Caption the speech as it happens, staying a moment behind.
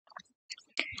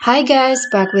Hi guys,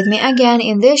 back with me again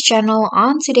in this channel.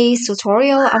 On today's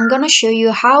tutorial, I'm gonna show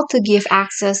you how to give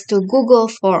access to Google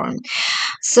Form.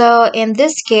 So in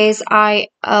this case, I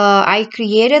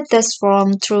created this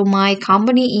form through my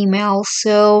company email.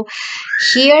 So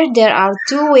here there are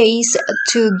two ways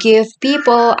to give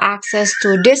people access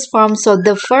to this form. So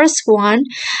the first one,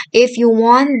 if you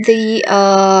want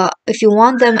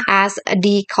them as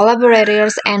the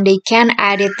collaborators and they can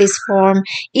edit this form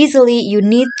easily, you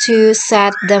need to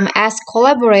set them as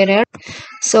collaborator.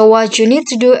 So what you need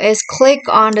to do is click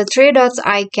on the three dots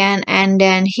icon, and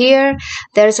then here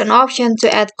there's an option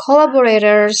to add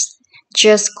collaborators.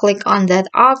 Just click on that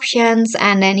options,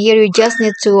 and then here you just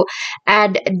need to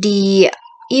add the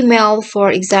email, for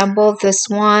example this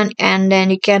one, and then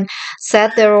you can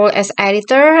set the role as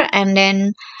editor and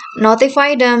then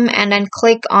notify them and then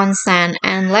click on send,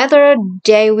 and later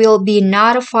they will be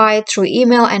notified through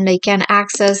email and they can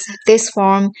access this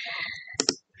form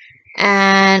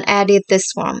and edit this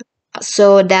form.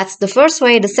 So that's the first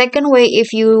way. The second way,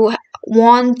 if you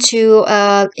want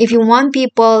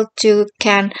people to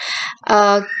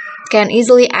can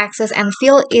easily access and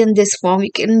fill in this form,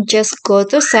 you can just go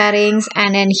to settings,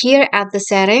 and then here at the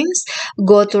settings,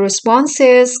 go to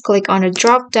responses, click on the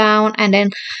drop down, and then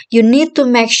you need to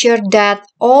make sure that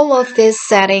all of this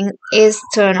setting is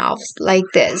turned off like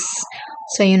this.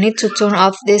 So you need to turn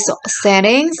off these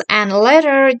settings, and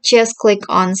later just click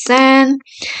on send,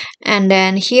 and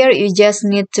then here you just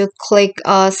need to click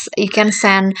you can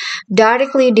send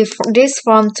directly this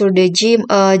form to the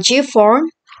G form.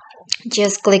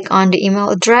 Just click on the email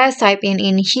address, type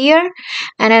in here,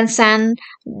 and then send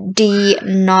the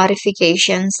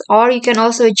notifications. Or you can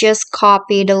also just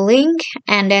copy the link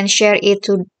and then share it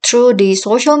through the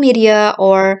social media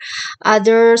or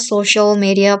other social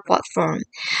media platform.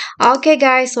 Okay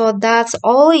guys, so that's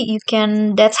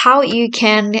how you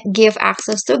can give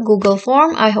access to Google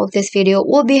Form. I hope this video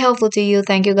will be helpful to you.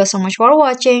 Thank you guys so much for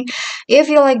watching. If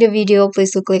you like the video,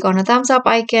 please do click on the thumbs up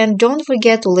icon. Don't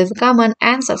forget to leave a comment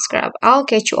and subscribe. I'll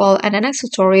catch you all in the next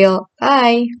tutorial.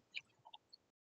 Bye.